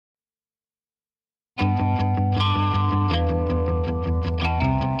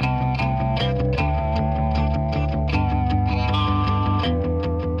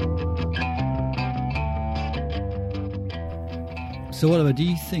So, Oliver, do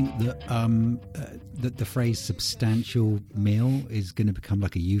you think that that the phrase "substantial meal" is going to become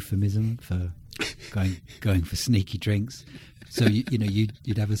like a euphemism for going for sneaky drinks? So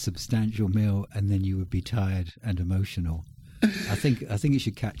you'd have a substantial meal and then you would be tired and emotional. I think it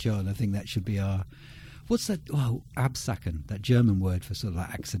should catch on. I think that should be our what's that? Oh, Absacken, that German word for sort of like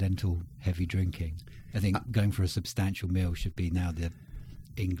accidental heavy drinking. I think going for a substantial meal should be now the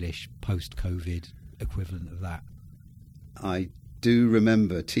English post-COVID equivalent of that. I do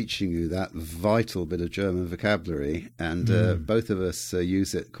remember teaching you that vital bit of German vocabulary, and both of us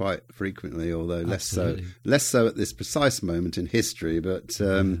use it quite frequently, although less so at this precise moment in history. But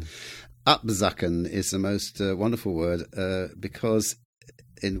Absacken is the most wonderful word because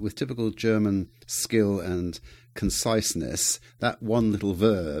with typical German skill and conciseness, that one little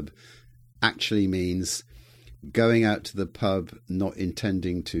verb actually means going out to the pub not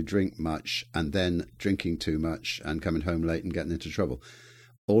intending to drink much and then drinking too much and coming home late and getting into trouble.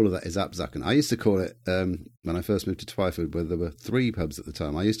 All of that is Absacken. I used to call it, when I first moved to Twyford, where there were 3 pubs at the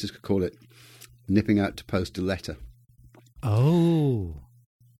time, I used to call it nipping out to post a letter. Oh.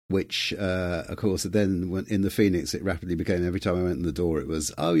 Which, of course, then in the Phoenix, it rapidly became, every time I went in the door, it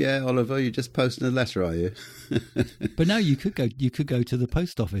was, "Oh yeah, Oliver, you're just posting a letter, are you?" But now you could go to the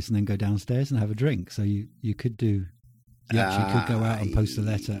post office and then go downstairs and have a drink. So you could do. You actually could go out and post a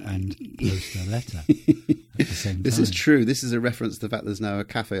letter and post a letter at the same time. This is true. This is a reference to the fact there's now a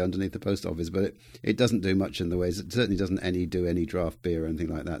cafe underneath the post office, but it doesn't do much in the ways. It certainly doesn't do any draft beer or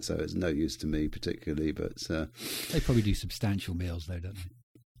anything like that. So it's no use to me particularly. But they probably do substantial meals, though, don't they?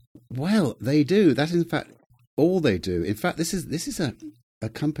 Well, they do. That is, in fact, all they do. In fact, this is a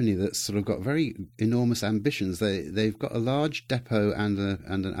company that's sort of got very enormous ambitions. They've got a large depot and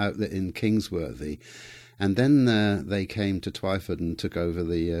an outlet in Kingsworthy, and then they came to Twyford and took over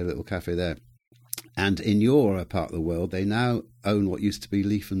the little cafe there. And in your part of the world, they now own what used to be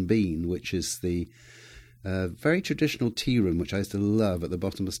Leaf and Bean, which is the very traditional tea room, which I used to love at the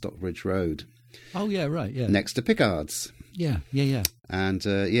bottom of Stockbridge Road. Oh yeah, right, yeah. Next to Pickard's. Yeah. And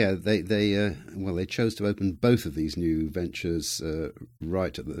they chose to open both of these new ventures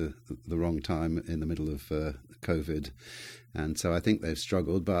right at the wrong time in the middle of COVID, and so I think they've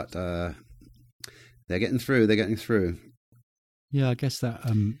struggled, but they're getting through. Yeah, I guess that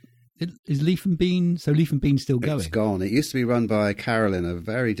is Leaf and Bean. So Leaf and Bean's still going. It's gone. It used to be run by Carolyn, a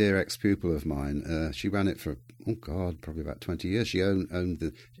very dear ex-pupil of mine. She ran it for probably about 20 years. She owned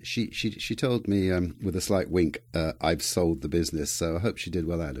the. She told me with a slight wink, "I've sold the business." So I hope she did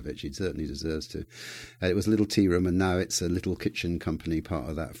well out of it. She certainly deserves to. It was a little tea room, and now it's a little kitchen company, part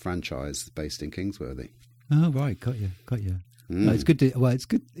of that franchise based in Kingsworthy. Oh right, got you. No, it's good to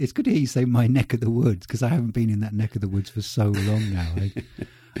It's good to hear you say my neck of the woods, because I haven't been in that neck of the woods for so long now.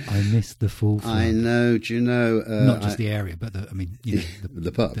 I miss the full flood. I know. Do you know? Not just the area, but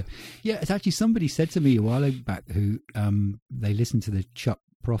the pub. It's actually somebody said to me a while back who they listened to the Chuck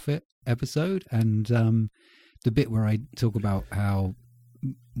Prophet episode, and the bit where I talk about how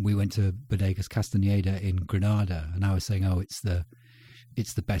we went to Bodegas Castañeda in Granada, and I was saying, "Oh, it's the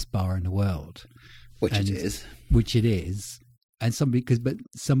best bar in the world," which it is. And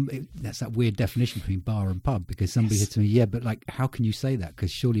that's that weird definition between bar and pub, because somebody said to me, "Yeah, but like, how can you say that?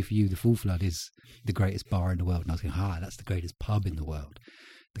 Because surely for you, the Full Flood is the greatest bar in the world." And I was going, that's the greatest pub in the world.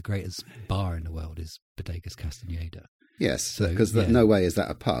 The greatest bar in the world is Bodegas Castañeda. Yes, because no way is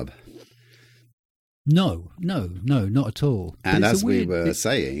that a pub. No, not at all. And as we were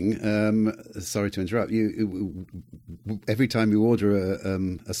saying, sorry to interrupt you, every time you order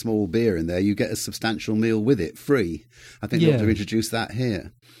a small beer in there, you get a substantial meal with it, free. I think they ought to introduce that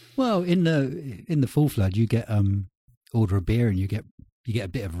here. Well, in the Full Flood, you get order a beer and you get a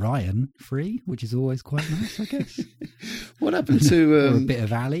bit of Ryan free, which is always quite nice, I guess. What happened to or a bit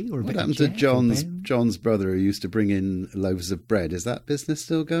of Ali, or a bit happened of to John's brother who used to bring in loaves of bread? Is that business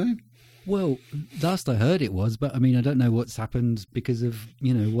still going? Well, last I heard it was, but I mean, I don't know what's happened because of,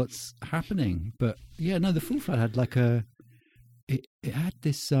 what's happening. But yeah, no, the Full Flood had it had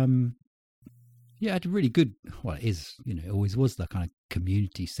this, it had a really good, well, it is, it always was the kind of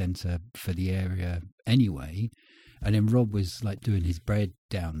community centre for the area anyway. And then Rob was like doing his bread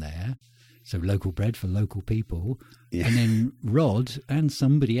down there. So local bread for local people. Yeah. And then Rod and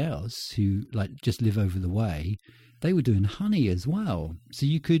somebody else who like just live over the way, they were doing honey as well. So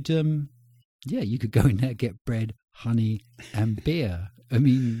you could, you could go in there, get bread, honey, and beer. I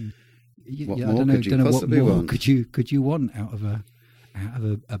mean, I don't know what more could you want out of a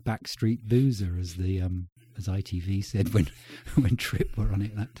backstreet boozer, as the as ITV said when Trip were on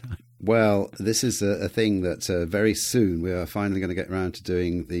it that time. Well, this is a thing that very soon we are finally going to get around to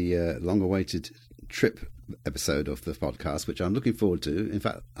doing the long-awaited Trip episode of the podcast, which I'm looking forward to. In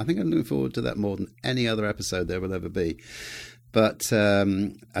fact, I think I'm looking forward to that more than any other episode there will ever be. But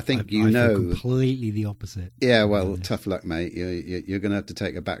I think I feel completely the opposite. Yeah, well, tough luck, mate. You're going to have to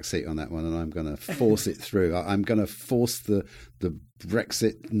take a back seat on that one, and I'm going to force it through. I'm going to force the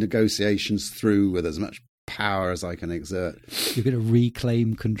Brexit negotiations through with as much power as I can exert. You're going to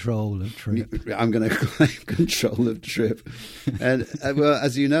reclaim control of Trip. I'm going to claim control of Trip. And well,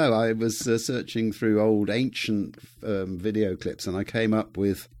 as you know, I was searching through old ancient video clips, and I came up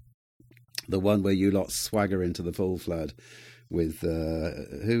with the one where you lot swagger into the full flood with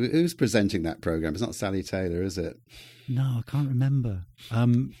who's presenting that program? It's not Sally Taylor, is it? No, I can't remember.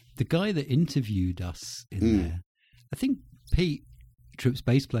 The guy that interviewed us in there, I think Pete, Trip's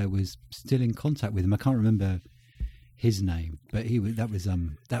bass player, was still in contact with him. I can't remember his name, but that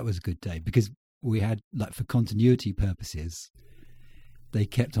was a good day, because we had, like, for continuity purposes, they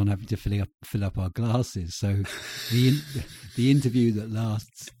kept on having to fill up our glasses. So the interview that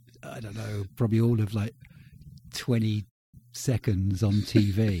lasts, I don't know, probably all of like 20 seconds on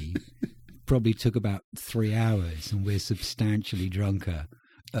TV probably took about 3 hours, and we're substantially drunker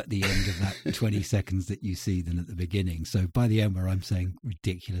at the end of that 20 seconds that you see than at the beginning. So by the end, where I'm saying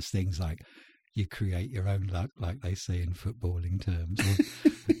ridiculous things like you create your own luck, like they say in footballing terms,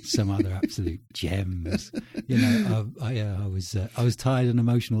 or some other absolute gems. You know, I was tired and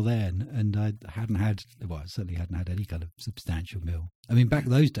emotional then, and I certainly hadn't had any kind of substantial meal. I mean, back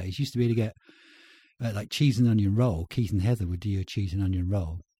those days, you used to be able to get like cheese and onion roll. Keith and Heather would do a cheese and onion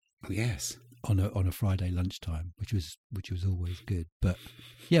roll. Oh yes, on a Friday lunchtime, which was always good. But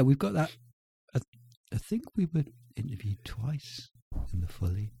yeah, we've got that. I think we were interviewed twice in the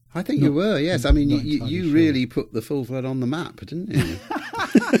Fully. I think you were, yes. I mean, you really put the full flood on the map, didn't you?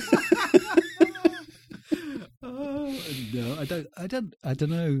 No, I don't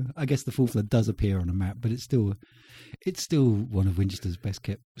know. I guess the full flood does appear on a map, but it's still one of Winchester's best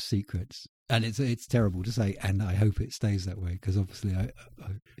kept secrets, and it's terrible to say, and I hope it stays that way, because obviously, I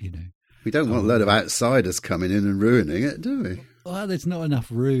we don't want a load of outsiders coming in and ruining it, do we? Well, there's not enough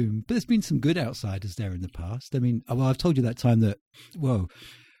room, but there's been some good outsiders there in the past. I mean, I've told you that time that,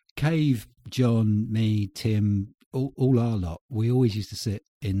 Cave, John, me, Tim, all our lot, we always used to sit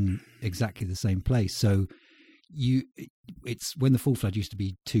in exactly the same place. So it's when the full flood used to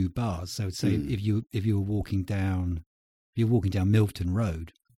be 2 bars. So say if you were walking down Milton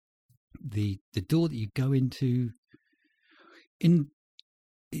Road, the door that you go into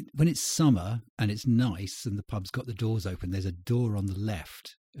when it's summer and it's nice and the pub's got the doors open, there's a door on the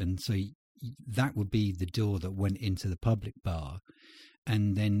left, and so that would be the door that went into the public bar.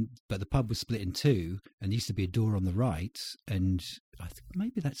 And then, but the pub was split in 2, and there used to be a door on the right, and I think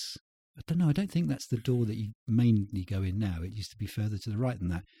maybe that's, I don't know, I don't think that's the door that you mainly go in now. It used to be further to the right than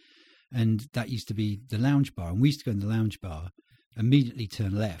that, and that used to be the lounge bar, and we used to go in the lounge bar, immediately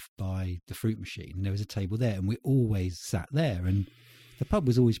turn left by the fruit machine, and there was a table there, and we always sat there, and the pub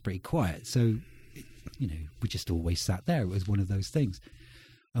was always pretty quiet, so we just always sat there. It was one of those things.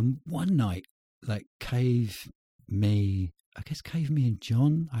 And one night, like Cave, me and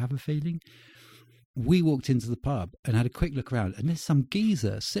John, I have a feeling, we walked into the pub and had a quick look around, and there's some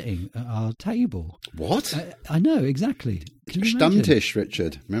geezer sitting at our table. What? I know, exactly. Stammtisch,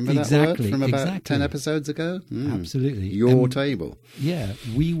 Richard. Remember that word from about 10 episodes ago? Absolutely. Your table. Yeah.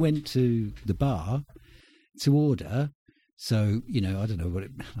 We went to the bar to order. So, I don't know,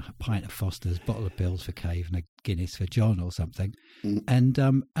 a pint of Foster's, bottle of Bill's for Cave, and a Guinness for John or something.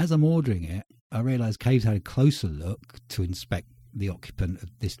 And as I'm ordering it, I realised Cave's had a closer look to inspect the occupant of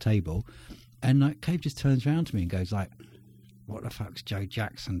this table. And Cave just turns around to me and goes like, "What the fuck's Joe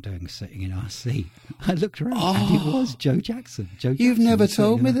Jackson doing sitting in our seat?" I looked around and it was Joe Jackson. You've never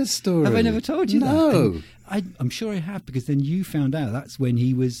told me this story. Have I never told you that? No. I'm sure I have, because then you found out that's when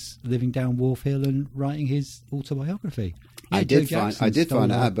he was living down Wharf Hill and writing his autobiography. Yeah, I did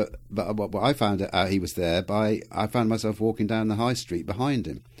find out, but what I found out he was there by, I found myself walking down the high street behind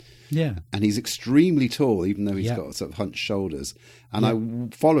him. Yeah. And he's extremely tall, even though he's got sort of hunched shoulders. And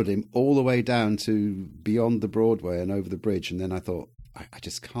I followed him all the way down to beyond the Broadway and over the bridge. And then I thought, I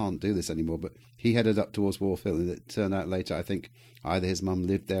just can't do this anymore. But he headed up towards Wharf Hill, and it turned out later, I think either his mum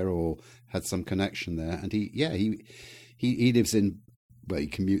lived there or had some connection there. And he lives in, he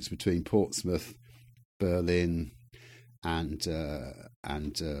commutes between Portsmouth, Berlin, and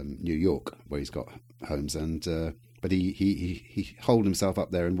New York, where he's got homes. And but he holed himself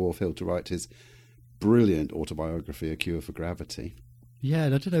up there in Wharf Hill to write his brilliant autobiography, A Cure for Gravity. Yeah,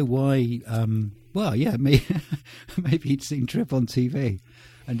 and I don't know why. Maybe he'd seen Trip on TV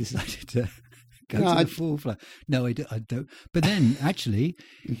and decided to Go to the Full Flat. No, I don't. But then, actually,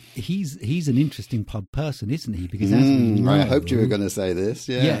 he's an interesting pub person, isn't he? Because as we know, I hoped you were going to say this.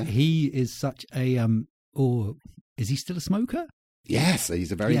 Yeah, he is such a or is he still a smoker? Yes,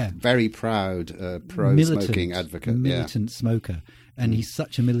 he's a very proud pro-smoking advocate. Militant smoker. And he's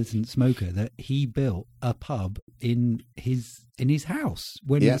such a militant smoker that he built a pub in his house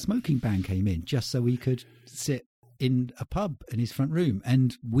when the smoking ban came in, just so he could sit in a pub in his front room.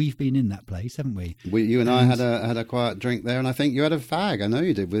 And we've been in that place, haven't we? You and I had a quiet drink there, and I think you had a fag. I know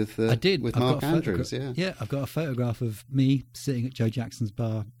you did with Mark Andrews. Yeah, I've got a photograph of me sitting at Joe Jackson's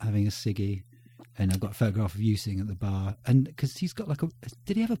bar having a ciggy. And I've got a photograph of you sitting at the bar, and because he's got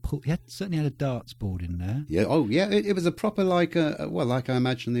did he have a pool? He certainly had a darts board in there. Yeah. Oh, yeah. It was a proper like I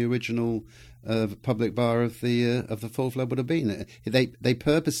imagine the original public bar of the Full Flood would have been. They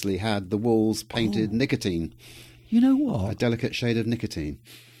purposely had the walls painted nicotine. You know what? A delicate shade of nicotine.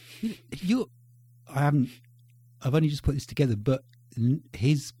 I've only just put this together, but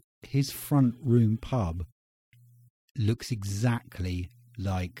his front room pub looks exactly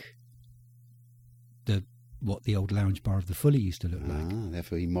like what the old lounge bar of the Fully used to look like.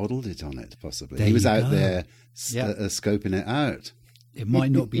 Therefore he modelled it on it, possibly. He was out there scoping it out. It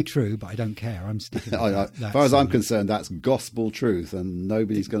might not be true, but I don't care. I'm sticking with that. As far as I'm concerned, that's gospel truth, and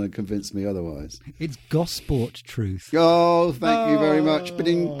nobody's going to convince me otherwise. It's gosport truth. Oh, thank you very much.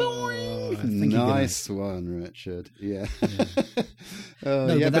 Nice one, Richard. Yeah.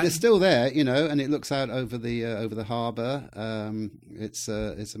 But it's still there, and it looks out over the harbour. It's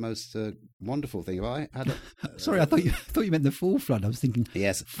a most wonderful thing. Sorry, I thought you meant the Full Flood. I was thinking,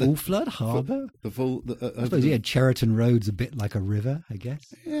 yes, Full Flood harbour. I suppose Cheriton Road's a bit like a river, I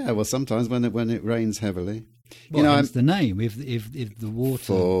guess. Yeah, well, sometimes when it rains heavily. Well, that's the name. If the water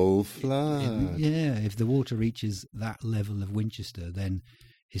Full Flood, if the water reaches that level of Winchester, then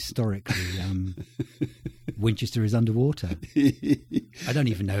historically, Winchester is underwater. I don't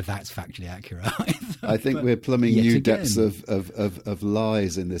even know if that's factually accurate either, I think we're plumbing new depths of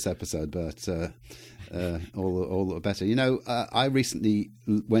lies in this episode, but all the better. I recently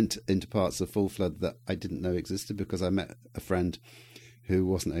went into parts of Full Flood that I didn't know existed because I met a friend who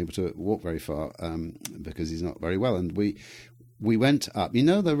wasn't able to walk very far because he's not very well, and we went up,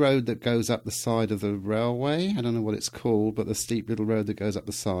 the road that goes up the side of the railway? I don't know what it's called, but the steep little road that goes up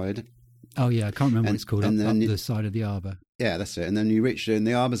the side. Oh, yeah, I can't remember what it's called, up the side of the arbour. Yeah, that's it. And then you reach and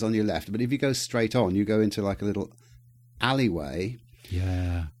the arbour's on your left. But if you go straight on, you go into like a little alleyway.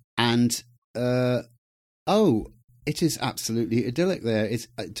 Yeah. And, it is absolutely idyllic there. It's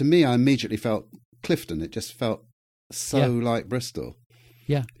to me, I immediately felt Clifton. It just felt so like Bristol.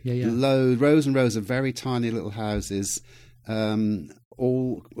 Yeah. Rows and rows of very tiny little houses,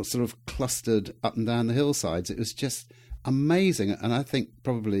 all sort of clustered up and down the hillsides. It was just amazing, and I think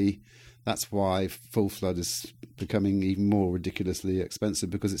probably that's why Full Flood is becoming even more ridiculously expensive,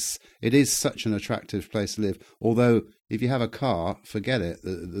 because it is such an attractive place to live. Although if you have a car, forget it.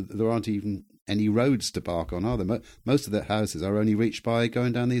 There aren't even any roads to park on, are there? Most of the houses are only reached by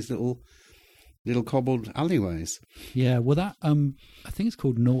going down these little cobbled alleyways. Yeah, well, that I think it's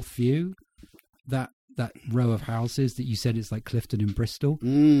called North View. That row of houses that you said is like Clifton in Bristol.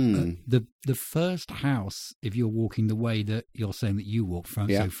 The first house, if you're walking the way that you're saying that you walk from,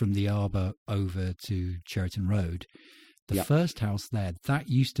 so from the Arbour over to Cheriton Road, the first house there, that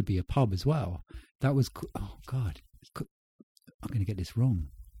used to be a pub as well. That was, oh God, I'm going to get this wrong.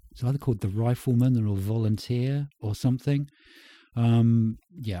 It's either called the Rifleman or Volunteer or something.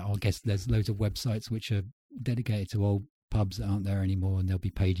 I guess there's loads of websites which are dedicated to old pubs that aren't there anymore, and there'll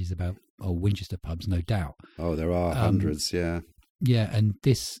be pages about Winchester pubs, no doubt. Oh, there are hundreds, yeah. Yeah, and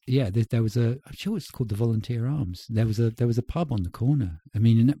there was I'm sure it's called the Volunteer Arms. There was a pub on the corner. I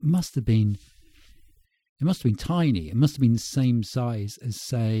mean, and it must have been tiny. It must have been the same size as,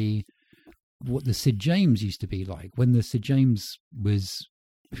 say, what the Sid James used to be like when the Sid James was,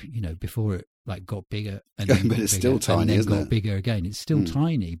 before it like got bigger, and then but it's still tiny, and then isn't got it? Bigger again. It's still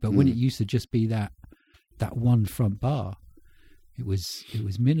tiny, but when it used to just be that one front bar, it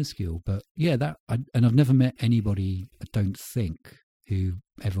was minuscule. But yeah, and I've never met anybody, I don't think, who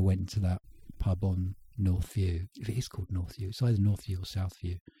ever went into that pub on North View. If it is called North View, it's either North View or South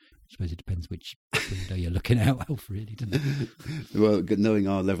View. I suppose it depends which window you're looking out of, really, doesn't it? Well, knowing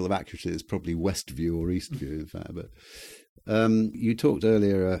our level of accuracy, it's probably West View or East View, in fact. But you talked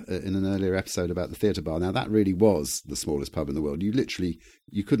earlier in an earlier episode about the Theatre Bar. Now, that really was the smallest pub in the world. You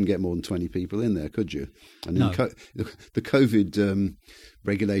couldn't get more than 20 people in there, could you? And no. The COVID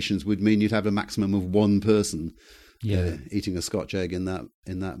regulations would mean you'd have a maximum of one person eating a Scotch egg in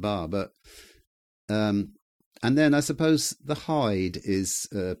that bar. But and then I suppose the Hyde is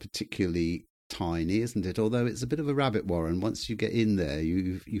particularly tiny, isn't it? Although it's a bit of a rabbit warren. Once you get in there,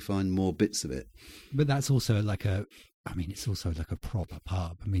 you find more bits of it. But that's also it's also like a proper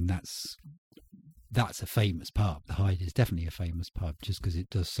pub. I mean, that's a famous pub. The Hyde is definitely a famous pub just because it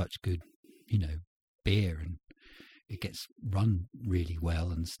does such good, beer, and it gets run really well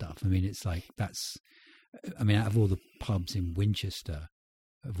and stuff. I mean, it's like out of all the pubs in Winchester,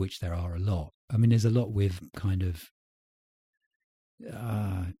 of which there are a lot, I mean, there's a lot with kind of,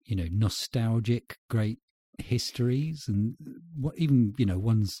 nostalgic, great histories, and what even,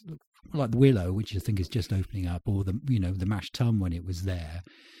 ones like the Willow, which I think is just opening up, or the Mash Tun when it was there.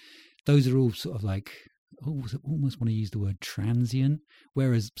 Those are all sort of like, almost want to use the word transient,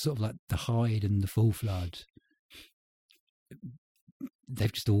 whereas sort of like the Hyde and the Full Flood,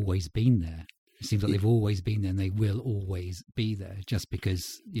 they've just always been there. It seems like they've always been there, and they will always be there, just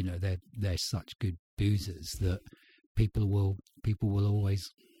because they're such good boozers that people will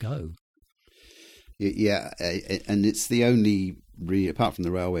always go. Yeah, and it's the only, apart from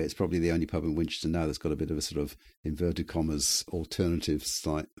the railway, it's probably the only pub in Winchester now that's got a bit of a sort of inverted commas alternative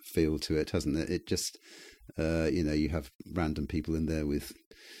slight feel to it, hasn't it? It just, you have random people in there with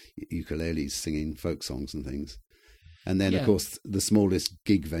ukuleles singing folk songs and things. And then, of course, the smallest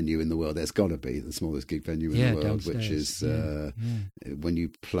gig venue in the world, there's got to be the smallest gig venue in the world, downstairs, which is when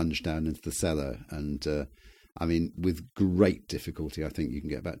you plunge down into the cellar. And, with great difficulty, I think you can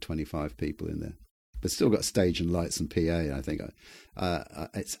get about 25 people in there. But still got stage and lights and PA, I think.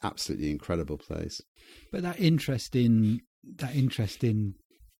 It's absolutely incredible place. But that interest in, for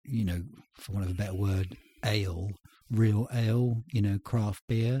want of a better word, real ale, craft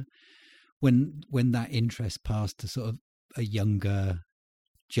beer, when that interest passed to sort of a younger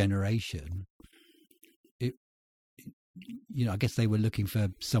generation, I guess they were looking for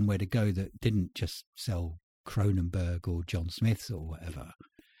somewhere to go that didn't just sell Kronenberg or John Smith's or whatever.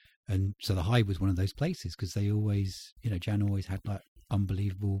 And so the Hyde was one of those places, because they always, Jan always had like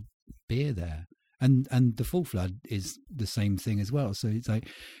unbelievable beer there. And the Full Flood is the same thing as well. So it's like,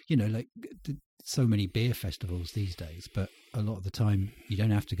 so many beer festivals these days, but a lot of the time you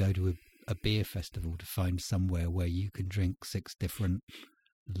don't have to go to a beer festival to find somewhere where you can drink 6 different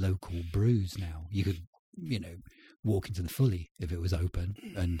local brews now. You could, walk into the Fully if it was open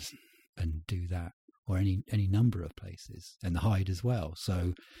and do that, or any number of places, and the Hyde as well.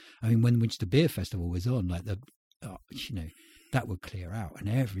 So, I mean, when Winchester Beer Festival was on, like that would clear out, and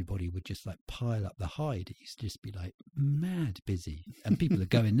everybody would just like pile up the Hyde. It used to just be like mad busy, and people are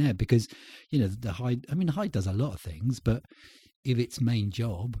going there because, the Hyde. I mean, the Hyde does a lot of things, but if its main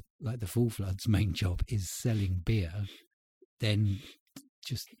job, like the Full Flood's main job, is selling beer, then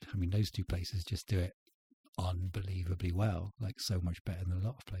those two places just do it unbelievably well, like so much better than a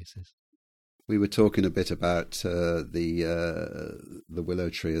lot of places. We were talking a bit about the Willow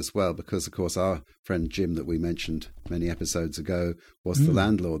Tree as well, because, of course, our friend Jim that we mentioned many episodes ago was the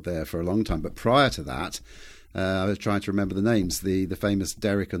landlord there for a long time. But prior to that, I was trying to remember the names, the famous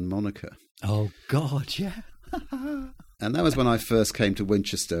Derek and Monica. Oh, God, yeah. And that was when I first came to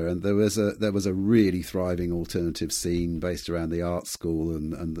Winchester, and there was a really thriving alternative scene based around the art school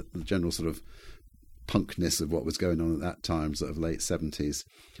and the general sort of punkness of what was going on at that time, sort of late 70s.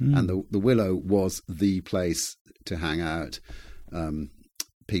 And the Willow was the place to hang out.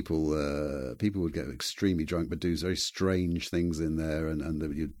 People would get extremely drunk but do very strange things in there, and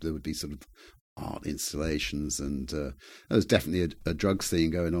there would be sort of art installations, and there was definitely a drug scene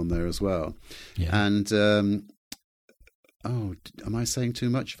going on there as well. Yeah. And am I saying too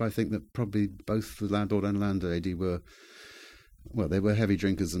much if I think that probably both the landlord and landlady they were heavy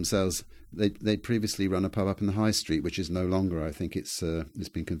drinkers themselves. They'd previously run a pub up in the High Street, which is no longer. I think it's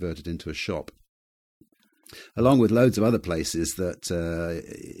been converted into a shop, along with loads of other places that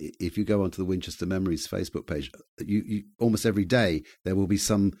if you go onto the Winchester Memories Facebook page, you almost every day there will be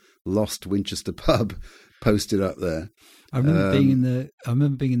some lost Winchester pub posted up there. I remember being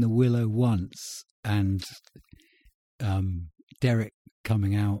in the Willow once, and Derek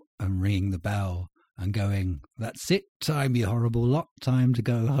coming out and ringing the bell and going, "That's it, time, you horrible lot, time to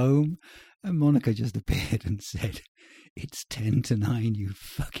go home." And Monica just appeared and said, "It's 10-9, you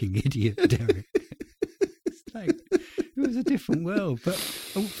fucking idiot, Derek." It's like, it was a different world. But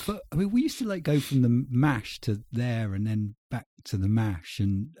I mean, we used to like go from the Mash to there and then back to the Mash.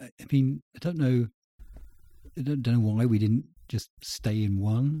 And I mean, I don't know why we didn't just stay in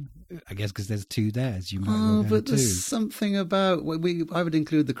one. I guess because there's 2 there, as you might. But there's something about I would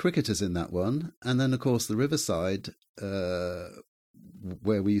include the Cricketers in that one, and then of course the Riverside,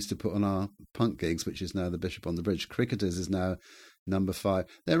 where we used to put on our punk gigs, which is now the Bishop on the Bridge. Cricketers is now number 5.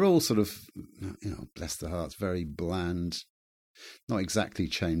 They're all sort of, bless their hearts, very bland not exactly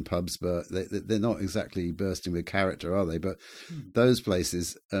chain pubs, but they're not exactly bursting with character, are they? But those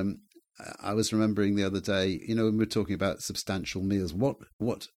places, I was remembering the other day, when we were talking about substantial meals,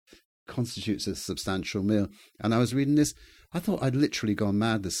 what constitutes a substantial meal? And I was reading this. I thought I'd literally gone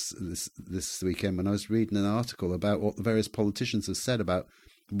mad this weekend when I was reading an article about what the various politicians have said about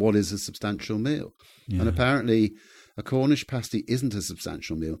what is a substantial meal. Yeah. And apparently a Cornish pasty isn't a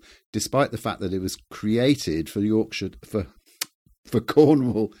substantial meal, despite the fact that it was created for Yorkshire, for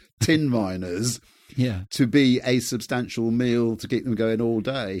Cornwall tin miners to be a substantial meal to keep them going all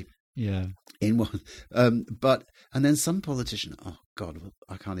day. Yeah. In one, and then some politician, oh God,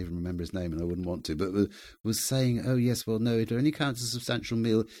 I can't even remember his name, and I wouldn't want to, but was saying, oh yes, well no, it only counts as a substantial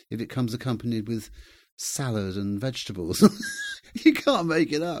meal if it comes accompanied with salad and vegetables. You can't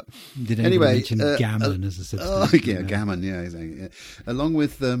make it up. Did anybody mention gammon as a substantial meal? Gammon, yeah, exactly. Yeah. Along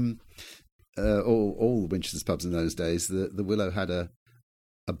with all Winchester's pubs in those days, the Willow had a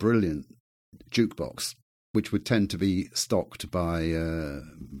brilliant jukebox, which would tend to be stocked by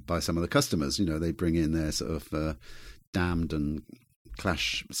some of the customers. They bring in their sort of Damned and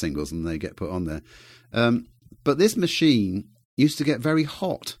Clash singles, and they get put on there. But this machine used to get very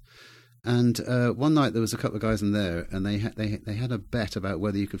hot. And one night there was a couple of guys in there, and they had a bet about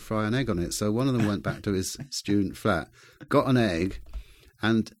whether you could fry an egg on it. So one of them went back to his student flat, got an egg,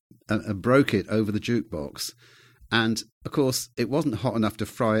 and broke it over the jukebox. And of course, it wasn't hot enough to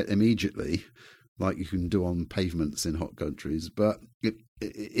fry it immediately, like you can do on pavements in hot countries, but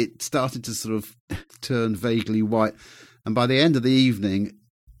it started to sort of turn vaguely white. And by the end of the evening,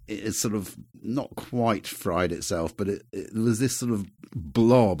 it sort of not quite fried itself, but it was this sort of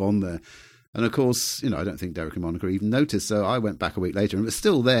blob on there. And of course, I don't think Derek and Monica even noticed. So I went back a week later and it was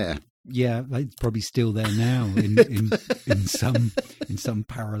still there. Yeah, it's probably still there now in some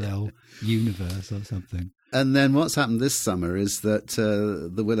parallel universe or something. And then what's happened this summer is that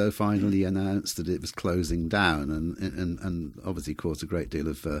the Willow finally announced that it was closing down, and obviously caused a great deal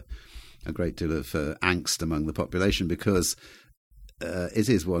of angst among the population, because it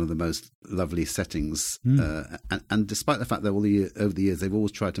is one of the most lovely settings, and despite the fact that over the years they've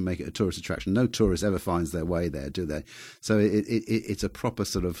always tried to make it a tourist attraction, no tourist ever finds their way there, do they? So it's a proper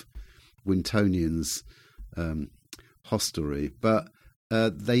sort of Wintonians hostelry, but.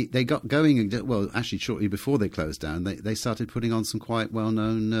 They got going, well, actually shortly before they closed down, they started putting on some quite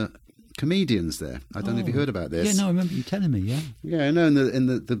well-known comedians there. I don't know if you heard about this. Yeah, no, I remember you telling me, yeah. Yeah, I know, in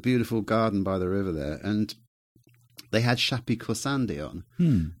the beautiful garden by the river there. And they had Shappi Khorsandi on,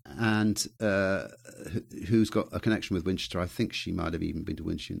 and who's got a connection with Winchester. I think she might have even been to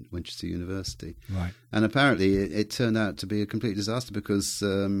Winchester University. Right. And apparently it turned out to be a complete disaster, because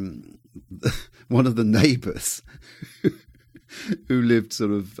one of the neighbours... who lived sort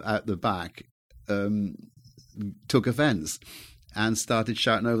of out the back, took offence and started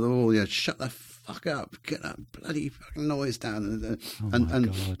shouting over the wall, shut the fuck up, get that bloody fucking noise down.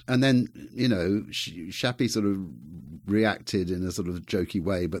 And then, Shappi sort of reacted in a sort of jokey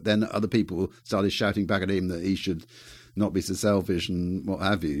way, but then other people started shouting back at him that he should not be so selfish and what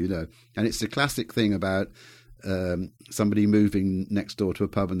have you, And it's a classic thing about somebody moving next door to a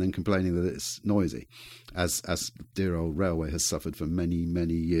pub and then complaining that it's noisy, as dear old Railway has suffered for many,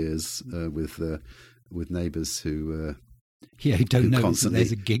 many years with neighbours who don't notice that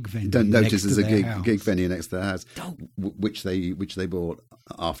there's a gig venue. Don't notice there's a gig venue next to their house, which they bought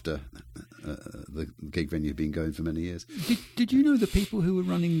after the gig venue had been going for many years. Did you know the people who were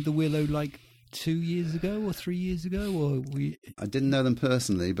running the Willow 2 years ago or 3 years ago? I didn't know them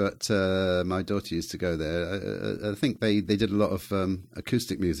personally, but my daughter used to go there. I think they did a lot of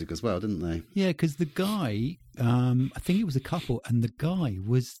acoustic music as well, didn't they? Yeah, because the guy, I think it was a couple, and the guy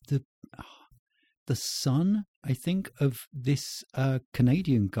was the son, I think, of this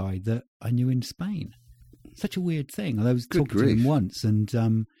Canadian guy that I knew in Spain. Such a weird thing. I was talking to him once, and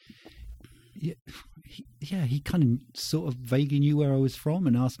he kind of sort of vaguely knew where I was from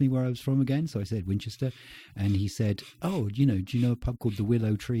and asked me where I was from again. So I said Winchester, and he said, "Oh, do you know a pub called the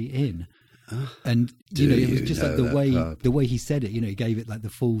Willow Tree Inn?" And it was just like the way he said it. He gave it like the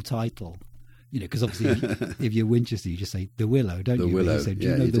full title. Because obviously, if you're Winchester, you just say the Willow, don't you? The Willow. He said, "Do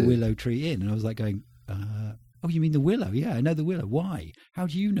you know the Willow Tree Inn?" And I was like going, "Oh, you mean the Willow? Yeah, I know the Willow. Why? How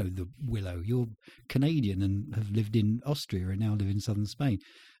do you know the Willow? You're Canadian and have lived in Austria and now live in southern Spain."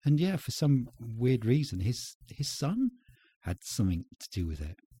 And yeah, for some weird reason, his son had something to do with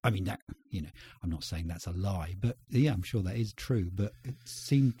it. I mean, that I'm not saying that's a lie, but yeah, I'm sure that is true. But it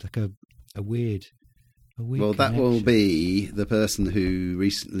seemed like a weird. Well, that will be the person who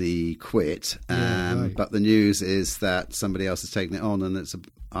recently quit. But the news is that somebody else has taken it on, and it's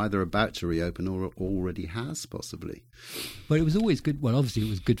either about to reopen or already has, possibly. But it was always good. Well, obviously, it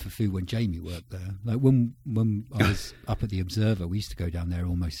was good for food when Jamie worked there. Like when I was up at the Observer, we used to go down there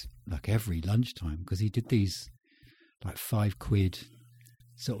almost like every lunchtime because he did these like £5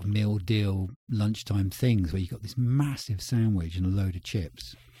 sort of meal deal lunchtime things where you got this massive sandwich and a load of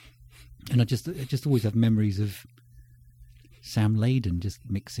chips. And I just always have memories of Sam Layden just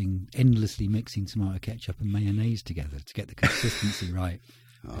endlessly mixing tomato ketchup and mayonnaise together to get the consistency right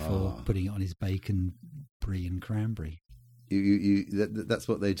before putting it on his bacon, brie and cranberry. That's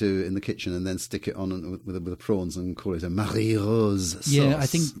what they do in the kitchen, and then stick it on with the prawns and call it a Marie Rose sauce. Yeah, I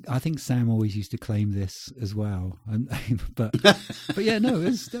think Sam always used to claim this as well. But yeah, no,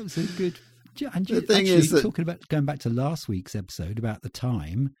 that was a good. And the thing is that, talking about going back to last week's episode about the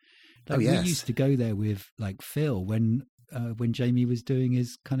time. Like, we used to go there with like Phil when Jamie was doing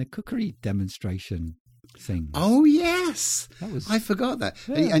his kind of cookery demonstration thing. Oh yes, I forgot that.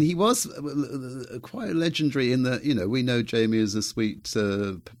 Yeah. And he was quite legendary in that, we know Jamie as a sweet,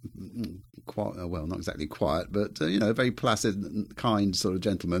 well, not exactly quiet, but very placid, kind sort of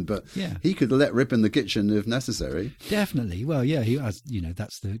gentleman. But he could let rip in the kitchen if necessary. Definitely. Well, yeah, he was.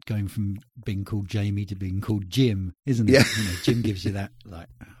 That's the going from being called Jamie to being called Jim, isn't it? Yeah. Jim gives you that like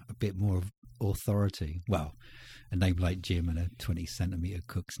a bit more of authority. Well, a name like Jim and a 20-centimetre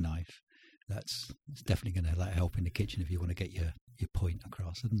cook's knife. It's definitely going to help in the kitchen if you want to get your point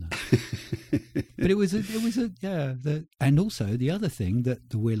across, isn't it? But and also the other thing that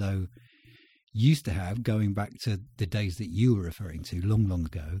the Willow used to have, going back to the days that you were referring to long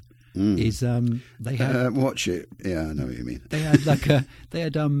ago, is they had watch it. Yeah, I know what you mean. They had they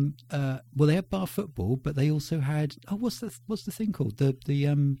had bar football, but they also had what's the thing called that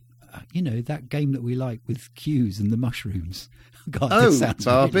game that we like with cues and the mushrooms. God,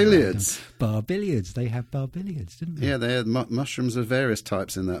 bar billiards. Bar billiards. They have bar billiards, didn't they? Yeah, they had mushrooms of various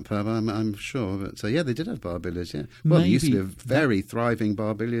types in that pub, I'm sure. But so they did have bar billiards. Yeah, well, there used to be a very thriving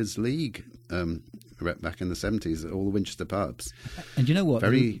bar billiards league back in the 70s at all the Winchester pubs. And you know what?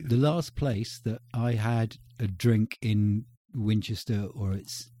 The last place that I had a drink in Winchester or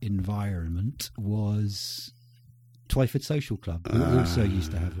its environment was Twyford Social Club, who also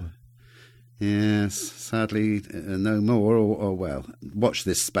used to have one. Yes, sadly, no more. Or well, watch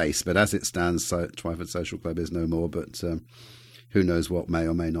this space. But as it stands, Twyford Social Club is no more. But who knows what may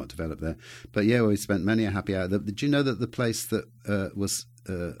or may not develop there. But yeah, we spent many a happy hour. Did you know that the place that was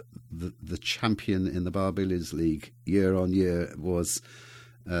the champion in the Bar Billiards League year on year was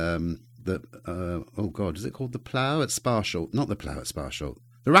is it called the Plough at Sparshall? Not the Plough at Sparshall.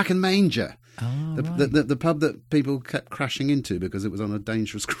 The Rack and Manger. Oh, the pub that people kept crashing into because it was on a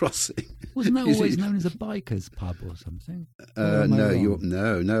dangerous crossing. Wasn't that always known as a biker's pub or something? No. And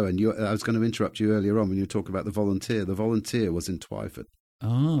I was going to interrupt you earlier on when you were talking about the Volunteer. The Volunteer was in Twyford.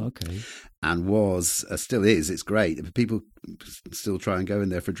 Oh, okay. And still is. It's great. People still try and go in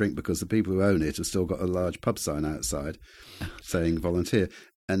there for a drink because the people who own it have still got a large pub sign outside saying Volunteer.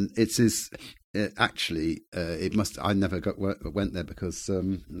 And it is actually, it must. I never went there because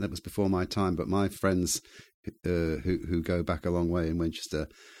that was before my time. But my friends who go back a long way in Winchester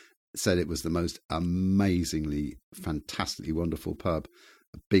said it was the most amazingly, fantastically wonderful pub,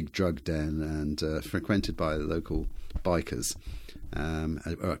 a big drug den, and frequented by the local bikers.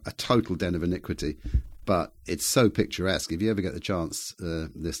 A total den of iniquity. But it's so picturesque. If you ever get the chance,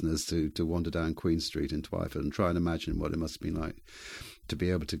 listeners, to wander down Queen Street in Twyford and try and imagine what it must have been like to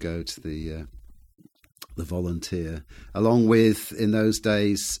be able to go to the Volunteer, along with, in those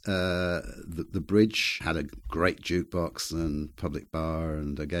days, the Bridge had a great jukebox and public bar,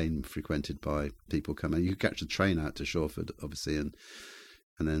 and again frequented by people coming. You could catch the train out to Shawford, obviously, and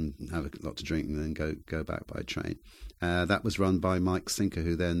then have a lot to drink and then go back by train. That was run by Mike Sinker,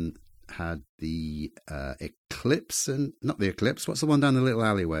 who then had the Eclipse, and not the Eclipse. What's the one down the little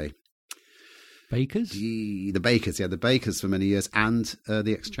alleyway? Bakers? The Bakers, the Bakers for many years, and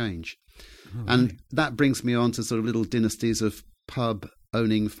the Exchange. Oh, and right. That brings me on to sort of little dynasties of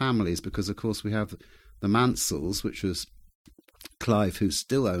pub-owning families, because, of course, we have the Mansells, which was Clive, who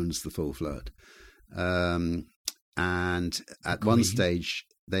still owns the Full Flood. And at one stage,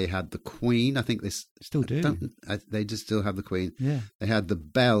 they had the Queen. I think they still do. They just still have the Queen. Yeah. They had the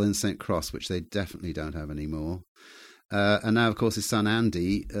Bell in St. Cross, which they definitely don't have anymore. And now, of course, his son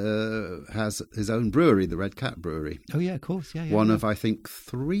Andy has his own brewery, the Red Cat Brewery. Oh, yeah, of course. Yeah. One of, I think,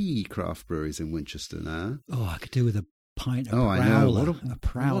 3 craft breweries in Winchester now. Oh, I could do with a pint of Prowler. I know. A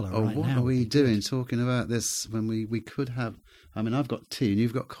Prowler what are we doing talking about this when we could have... I mean, I've got tea and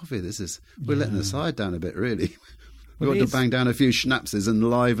you've got coffee. We're letting the side down a bit, really. We ought to bang down a few schnapses and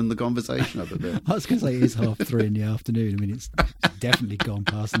liven the conversation up a bit. I was going to say it is 3:30 in the afternoon. I mean, it's definitely gone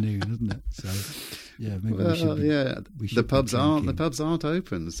past noon, isn't it? So, yeah, maybe we should. The pubs aren't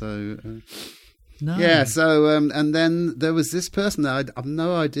open, so. No. Yeah, so and then there was this person that I've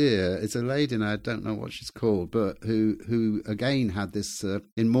no idea. It's a lady, and I don't know what she's called, but who again had this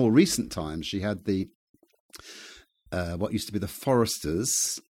in more recent times. She had the what used to be the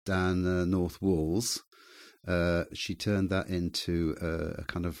Foresters down North Walls. She turned that into a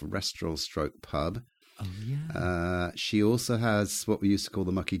kind of restaurant stroke pub. Oh yeah. She also has what we used to call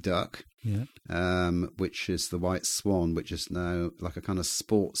the Mucky Duck. Yeah. Which is the White Swan, which is now like a kind of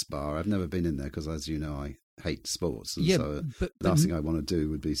sports bar. I've never been in there because, as you know, I hate sports. And so the last thing I want to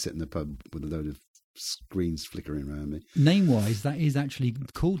do would be sit in a pub with a load of screens flickering around me. Name-wise, that is actually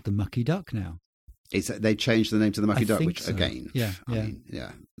called the Mucky Duck now. They changed the name to the Mucky Duck, which so. Again, I mean,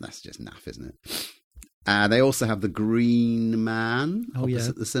 that's just naff, isn't it? They also have the Green Man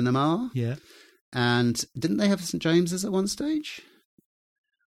opposite the cinema. Yeah. And didn't they have St James's at one stage?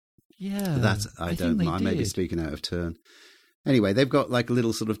 Yeah, that I don't know. I may be speaking out of turn. Anyway, they've got like a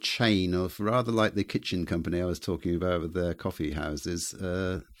little sort of chain of, rather like the kitchen company I was talking about with their coffee houses.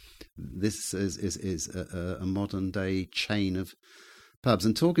 This is a modern day chain of pubs.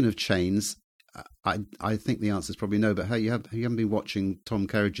 And talking of chains, I think the answer is probably no. But you haven't been watching Tom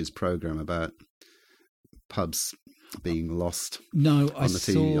Kerridge's program about pubs being lost? No, on the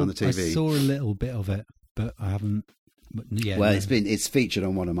TV. I saw a little bit of it, but I haven't. Yeah, well, it's featured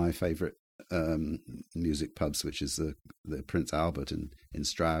on one of my favourite music pubs, which is the Prince Albert in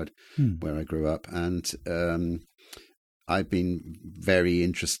Stroud, where I grew up, and I've been very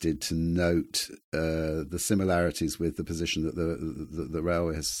interested to note the similarities with the position that the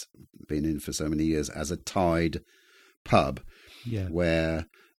railway has been in for so many years as a tied pub, where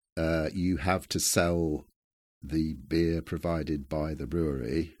you have to sell the beer provided by the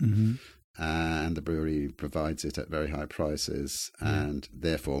brewery. Mm-hmm. And the brewery provides it at very high prices, and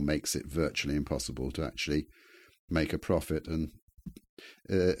therefore makes it virtually impossible to actually make a profit. And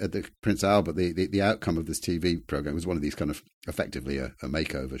at the Prince Albert, the outcome of this TV program was one of these kind of effectively a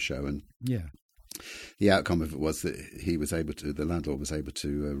makeover show, and the outcome of it was that the landlord was able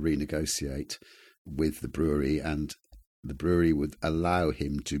to renegotiate with the brewery, and the brewery would allow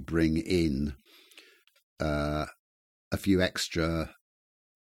him to bring in a few extra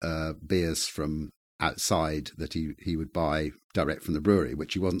beers from outside that he would buy direct from the brewery,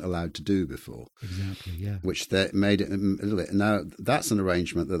 which he wasn't allowed to do before. Exactly, yeah. Which made it a little bit. Now, that's an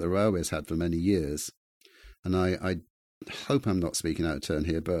arrangement that the railways had for many years, and I hope I'm not speaking out of turn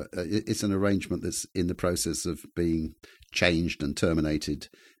here, but it's an arrangement that's in the process of being changed and terminated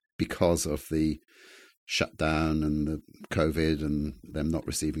because of the shutdown and the COVID and them not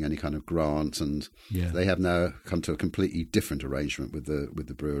receiving any kind of grant, and they have now come to a completely different arrangement with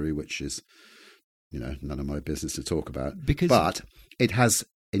the brewery, which is, none of my business to talk about. But it has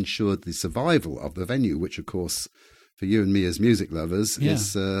ensured the survival of the venue, which of course for you and me as music lovers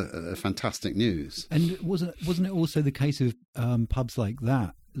is fantastic news. And wasn't it also the case of pubs like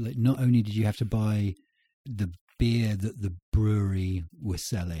that? Like, not only did you have to buy the beer that the brewery was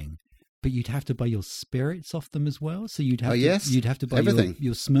selling, but you'd have to buy your spirits off them as well. So you'd have to buy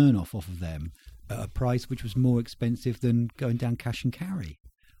your Smirnoff off of them at a price which was more expensive than going down cash and carry,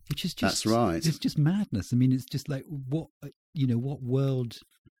 which is just, that's right. It's just madness. I mean, it's just like, what world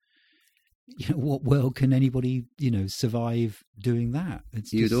can anybody, survive doing that?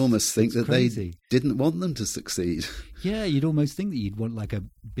 You'd almost think that crazy. They didn't want them to succeed. Yeah, you'd almost think that you'd want like a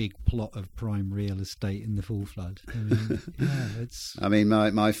big plot of prime real estate in the full flood. I mean, it's. I mean,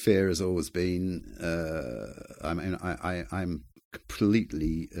 my fear has always been. I'm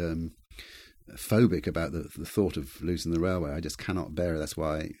completely phobic about the thought of losing the railway. I just cannot bear it. That's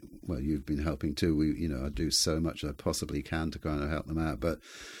why. Well, you've been helping too. I do so much I possibly can to kind of help them out, but.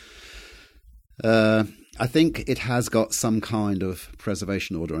 I think it has got some kind of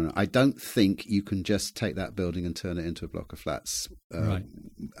preservation order on it. I don't think you can just take that building and turn it into a block of flats. Right.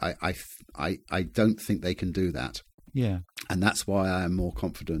 I don't think they can do that. Yeah. And that's why I am more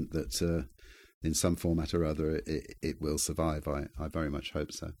confident that in some format or other it will survive. I very much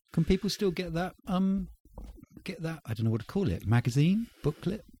hope so. Can people still get that? I don't know what to call it. Magazine,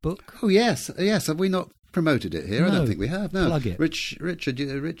 booklet, book. Oh yes. Have we not promoted it here? No. I don't think we have. No. Plug it.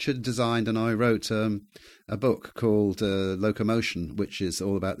 Richard designed and I wrote a book called Locomotion, which is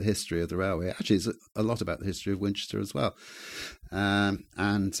all about the history of the railway. Actually, it's a lot about the history of Winchester as well. We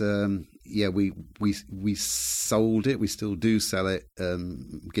sold it. We still do sell it,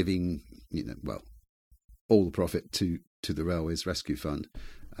 giving all the profit to the Railways Rescue Fund.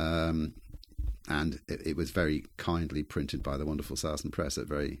 and it was very kindly printed by the wonderful Saracen Press at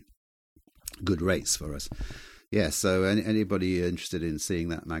very good rates for us. Yeah, so anybody interested in seeing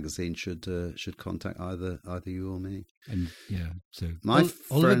that magazine should contact either you or me. And so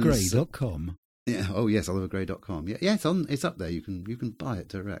OliverGray.com. Yeah. Oh yes, OliverGray.com. Yeah, it's up there. You can buy it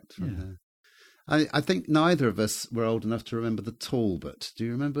direct from there. I think neither of us were old enough to remember the Talbot. Do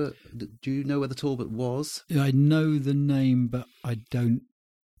you remember? Do you know where the Talbot was? I know the name, but I don't.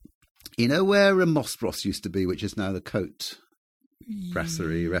 You know where Mossbross used to be, which is now the Coat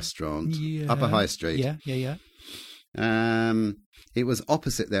Brasserie restaurant, Upper High Street. Yeah. It was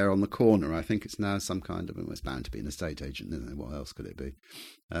opposite there on the corner. I think it's now some kind of, it was bound to be an estate agent. Isn't it? What else could it be?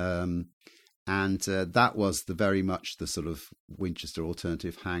 And that was very much the sort of Winchester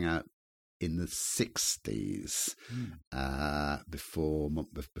alternative hangout in the 60s,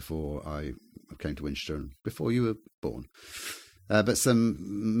 before I came to Winchester and before you were born. But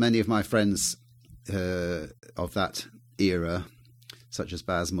many of my friends of that era, such as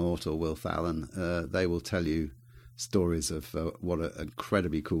Baz Mort or Will Fallon, they will tell you stories of what an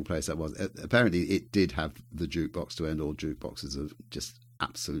incredibly cool place that was. Apparently, it did have the jukebox to end all jukeboxes of just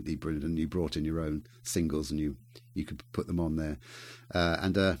absolutely brilliant, and you brought in your own singles and you could put them on there.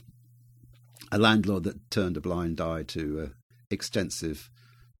 And a landlord that turned a blind eye to extensive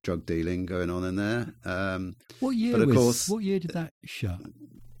drug dealing going on in there. What year did that shut?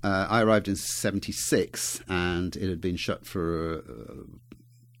 I arrived in 76, and it had been shut for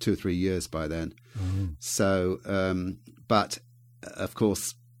 2 or 3 years by then. Oh. So, but of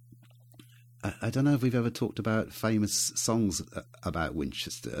course, I don't know if we've ever talked about famous songs about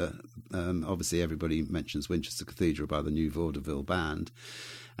Winchester. Obviously, everybody mentions Winchester Cathedral by the New Vaudeville Band,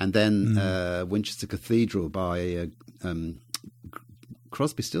 and then Winchester Cathedral by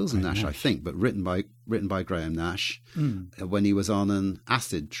Crosby, Stills and Nash, I think, but written by Graham Nash when he was on an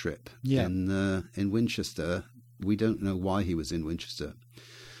acid trip in Winchester. We don't know why he was in Winchester.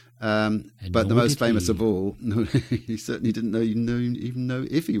 But the most famous of all, he certainly didn't even know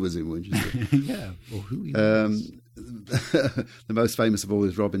if he was in Winchester. Or who he was. The most famous of all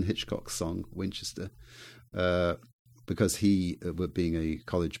is Robin Hitchcock's song "Winchester," because he, being a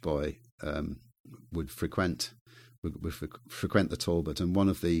college boy, would frequent the Talbot, and one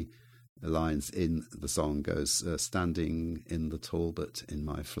of the lines in the song goes, "Standing in the Talbot in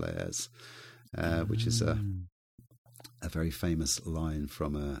my flares," which is a very famous line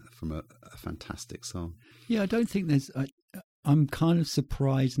from a fantastic song. Yeah, I don't think there's. I'm kind of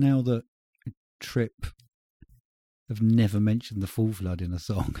surprised now that Trip have never mentioned the Full Flood in a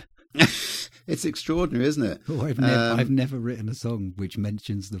song. It's extraordinary, isn't it? I've never written a song which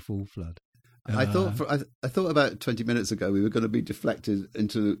mentions the Full Flood. I thought about 20 minutes ago we were going to be deflected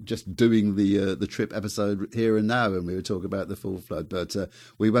into just doing the Trip episode here and now, and we were talking about the Full Flood, but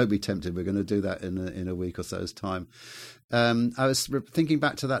we won't be tempted. We're going to do that in a week or so's time. I was thinking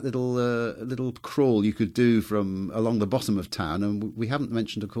back to that little crawl you could do from along the bottom of town, and we haven't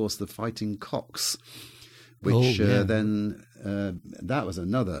mentioned, of course, the Fighting Cocks, which then that was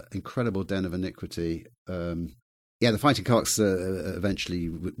another incredible den of iniquity. The Fighting Cocks eventually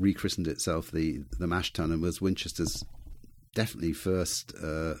rechristened itself the Mash Tun, and was Winchester's definitely first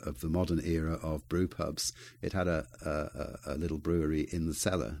of the modern era of brew pubs. It had a little brewery in the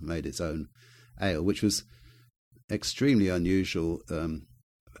cellar, made its own ale, which was extremely unusual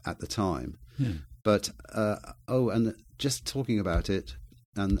at the time. Yeah. But and just talking about it,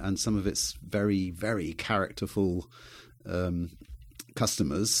 and some of its very, very characterful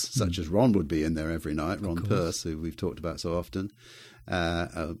customers, such as Ron would be in there every night, Ron Perce, who we've talked about so often,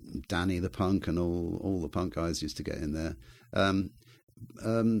 Danny the Punk, and all the punk guys used to get in there.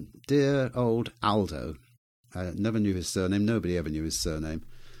 Dear old Aldo, I never knew his surname, nobody ever knew his surname,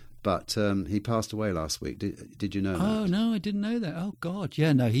 but he passed away last week. Did you know that? Oh, no, I didn't know that. Oh, God,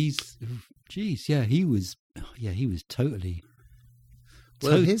 yeah, no, he was totally...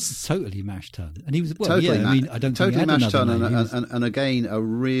 Well, totally Mash Tun, and he was totally. I don't think he had Mash Tun, and again a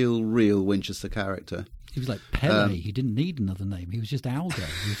real Winchester character. He was like Pele. He didn't need another name. He was just Aldo.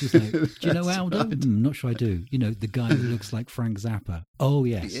 He was just like, do you know Aldo? Right. Not sure I do. You know, the guy who looks like Frank Zappa. Oh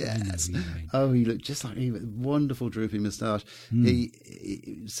yes. Oh, he looked just like wonderful drooping moustache. He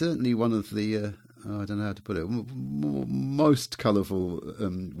certainly one of the. I don't know how to put it. Most colourful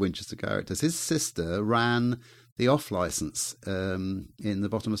Winchester characters. His sister ran the off licence in the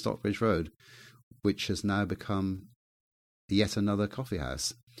bottom of Stockbridge Road, which has now become yet another coffee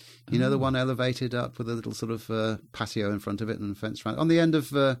house. You know, the one elevated up with a little sort of patio in front of it and fence around. On the end of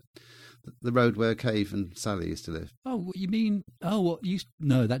the the road where Cave and Sally used to live. Oh, what you mean? Oh, what you?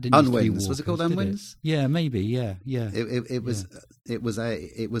 No, that didn't. Unwins. Was it called Unwins? Yeah, maybe. Yeah. It was. Yeah. It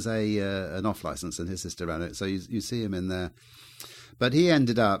was an off license, and his sister ran it. So you see him in there. But he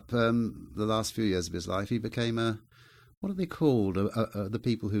ended up the last few years of his life. He became what are they called? The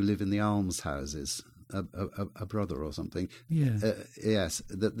people who live in the almshouses. A brother or something. Yeah. Yes.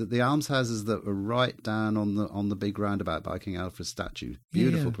 The almshouses that were right down on the big roundabout by King Alfred's statue.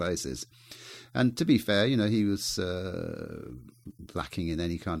 Beautiful places. And to be fair, he was lacking in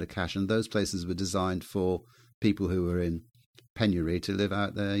any kind of cash, and those places were designed for people who were in penury to live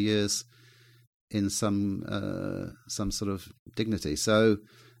out their years in some sort of dignity. So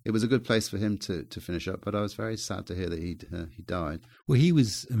it was a good place for him to finish up, but I was very sad to hear that he died. Well, he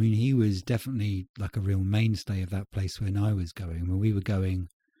was definitely like a real mainstay of that place when I was going. When we were going,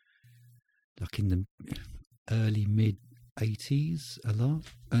 like in the early mid-80s, a lot.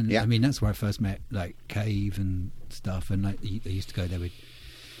 And I mean, that's where I first met like Cave and stuff, and like they used to go there with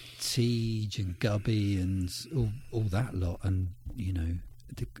Teej and Gubby and all that lot, and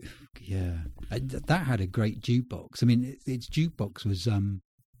that had a great jukebox. I mean, its jukebox was.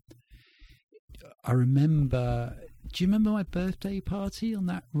 I remember. Do you remember my birthday party on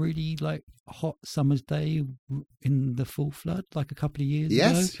that really like hot summer's day in the full flood, like a couple of years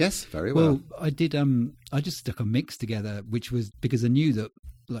ago? Yes, very well. Well, I did. I just stuck a mix together, which was because I knew that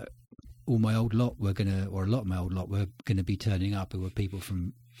like all my old lot were or a lot of my old lot were gonna be turning up, who were people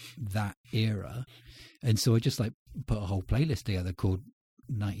from that era, and so I just like put a whole playlist together called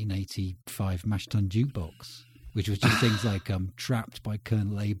 1985 Mash Tun Jukebox, which was just things like Trapped by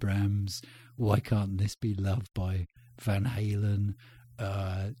Colonel Abrams, Why Can't This Be Love by Van Halen,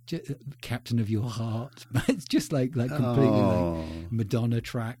 Captain of Your Heart. It's just like completely like Madonna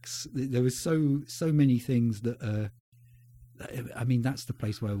tracks. There was so many things that I mean, that's the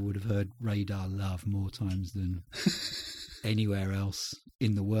place where I would have heard Radar Love more times than anywhere else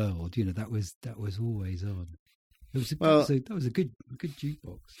in the world. That was always on. That was a good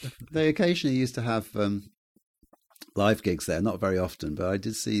jukebox, definitely. They occasionally used to have live gigs there, not very often, but I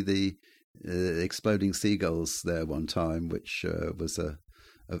did see the Exploding Seagulls there one time, which was a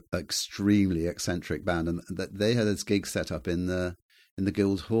extremely eccentric band, and that they had this gig set up in the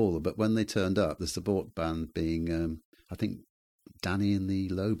Guildhall. But when they turned up, the support band being I think Danny and the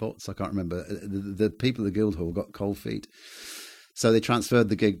Lowbots, I can't remember, the people at the Guildhall got cold feet. So they transferred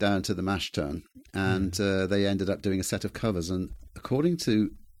the gig down to the Mash Tun, and they ended up doing a set of covers. And according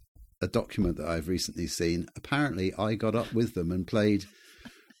to a document that I've recently seen, apparently I got up with them and played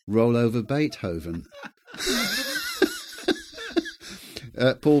Roll Over Beethoven.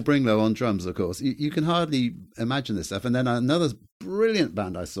 Paul Bringlow on drums, of course. You can hardly imagine this stuff. And then another brilliant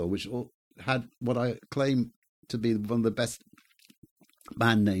band I saw, which had what I claim to be one of the best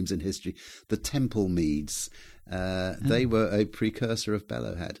band names in history, the Temple Meads. They were a precursor of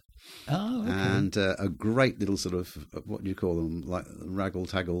Bellowhead. Oh, okay. And a great little sort of, what do you call them, like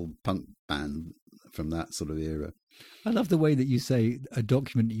raggle-taggle punk band from that sort of era. I love the way that you say a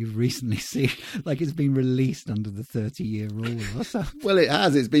document that you've recently seen, like it's been released under the 30-year rule. Well, it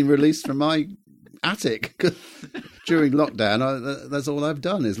has. It's been released from my attic during lockdown. That's all I've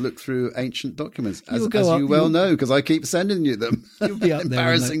done is look through ancient documents, as you well know, because I keep sending you them. You'll be up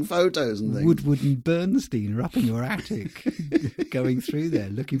embarrassing photos and things. Woodward and Bernstein are up in your attic, going through there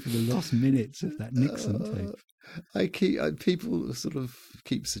looking for the lost minutes of that Nixon tape. People sort of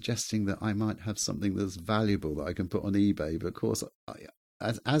keep suggesting that I might have something that's valuable that I can put on eBay, but of course,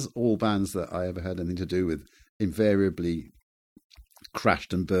 as all bands that I ever had anything to do with invariably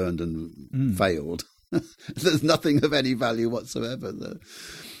crashed and burned and failed. There's nothing of any value whatsoever.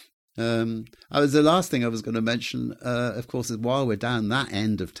 The last thing I was going to mention, of course, is while we're down that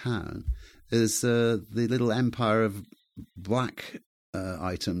end of town, is the little empire of black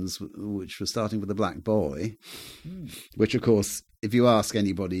items, which was starting with the Black Boy, which, of course, if you ask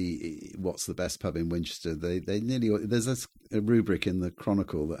anybody what's the best pub in Winchester, they nearly, there's a rubric in the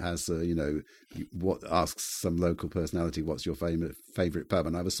Chronicle that has what asks some local personality what's your favourite pub,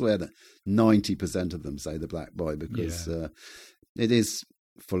 and I would swear that 90% of them say the Black Boy, because it is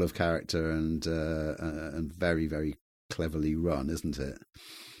full of character and very, very cleverly run, isn't it?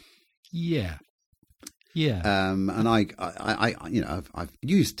 Yeah. And I've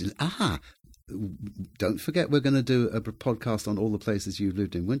used to. Don't forget, we're going to do a podcast on all the places you've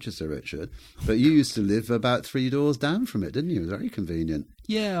lived in Winchester, Richard. But you used to live about 3 doors down from it, didn't you? It was very convenient.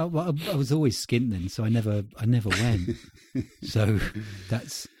 Yeah, well, I was always skint then, so I never went. So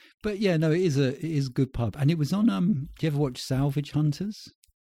that's. But yeah, no, it is a good pub, and it was on. Do you ever watch Salvage Hunters?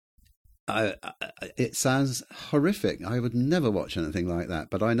 It sounds horrific. I would never watch anything like that,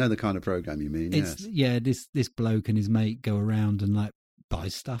 but I know the kind of program you mean. It's, yes. Yeah, this bloke and his mate go around and like buy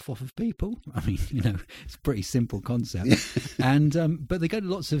stuff off of people. I mean, it's a pretty simple concept. And but they go to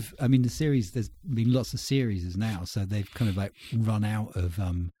lots of. I mean, the series. There's been lots of series now, so they've kind of like run out of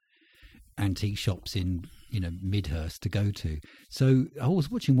antique shops in Midhurst to go to. So I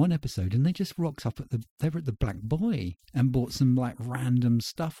was watching one episode and they just rocked up they were at the Black Boy and bought some like random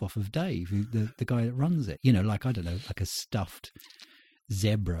stuff off of Dave, the guy that runs it. Like, I don't know, like a stuffed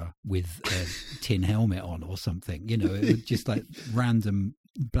zebra with a tin helmet on or something. It was just like random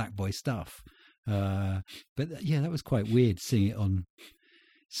Black Boy stuff. But yeah, that was quite weird seeing it on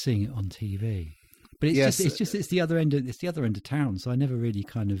TV. But it's the other end of town, so I never really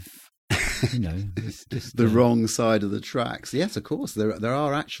kind of it's just the wrong side of the tracks. Yes, of course. There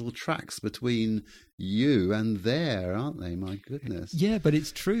are actual tracks between you and there, aren't they? My goodness. Yeah, but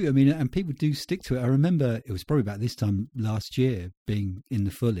it's true. I mean, and people do stick to it. I remember it was probably about this time last year being in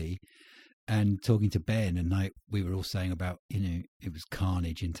the Fully and talking to Ben, and like we were all saying about, it was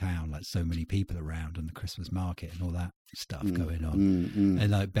carnage in town, like so many people around and the Christmas market and all that stuff going on.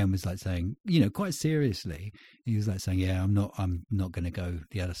 And like Ben was like saying, quite seriously, he was like saying, yeah, I'm not going to go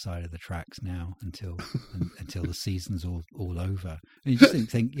the other side of the tracks now until the season's all over. And you just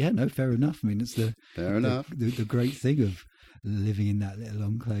think, yeah, no, fair enough. I mean, it's fair enough. The great thing of living in that little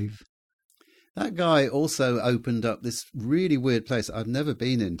enclave. That guy also opened up this really weird place I've never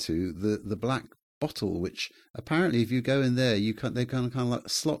been into, the Black Bottle, which apparently if you go in there, they're kind of like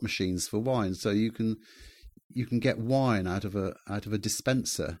slot machines for wine, so you can get wine out of a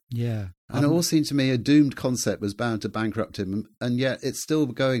dispenser. Yeah. And it all seemed to me a doomed concept, was bound to bankrupt him, and yet it's still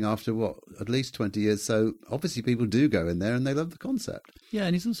going after at least 20 years. So obviously people do go in there and they love the concept. Yeah,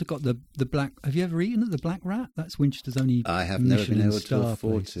 and he's also got the black. Have you ever eaten at the Black Rat? That's Winchester's only. I have never been able to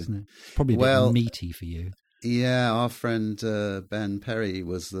afford place, to. Probably a bit meaty for you. Yeah, our friend Ben Perry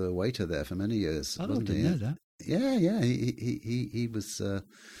was the waiter there for many years. I didn't know that. Yeah, he was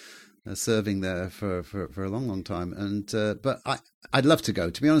serving there for a long time, and but I'd love to go.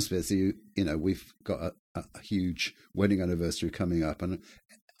 To be honest with you, we've got a huge wedding anniversary coming up, and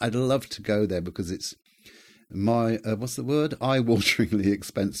I'd love to go there because it's my what's the word? Eye-wateringly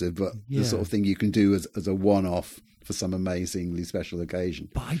expensive, but the sort of thing you can do as a one-off for some amazingly special occasion.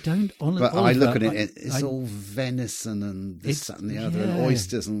 But I don't. But I look at it; it's all venison and this, that, and the other, and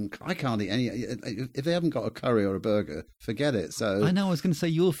oysters, and I can't eat any. If they haven't got a curry or a burger, forget it. So I know. I was going to say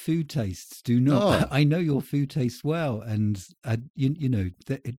your food tastes do not. I know your food tastes well, and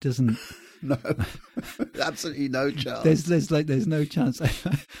it doesn't. No, absolutely no chance. There's no chance.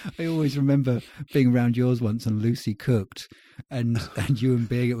 I always remember being around yours once, and Lucy cooked, and you and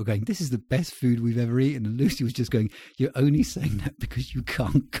Birgit were going, "This is the best food we've ever eaten," and Lucy was just going, "You're only saying that because you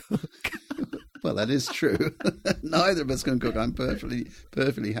can't cook." Well, that is true. Neither of us can cook. I'm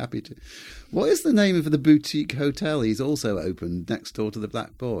perfectly happy to. What is the name of the boutique hotel he's also opened next door to the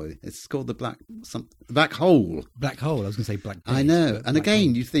Black Boy? It's called the Black Hole. Black Hole. I was going to say Black Pig, I know. And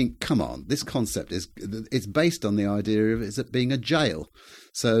again, you think, come on, this concept it's based on the idea of it being a jail.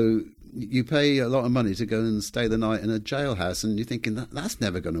 So you pay a lot of money to go and stay the night in a jailhouse, and you're thinking that's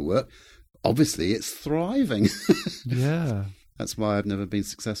never going to work. Obviously, it's thriving. Yeah. That's why I've never been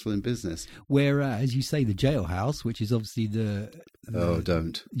successful in business. Whereas you say the jailhouse, which is obviously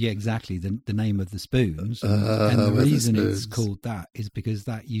don't. Yeah, exactly. The name of the spoons. And the reason it's called that is because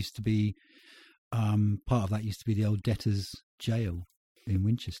that used to be, part of that used to be the old debtors' jail in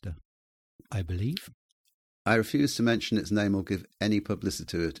Winchester, I believe. I refuse to mention its name or give any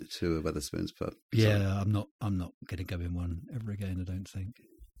publicity to a Wetherspoons pub. Yeah, I'm not going to go in one ever again, I don't think.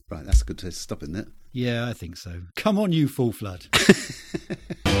 Right, that's a good to stop, isn't it? Yeah, I think so. Come on, you full flood.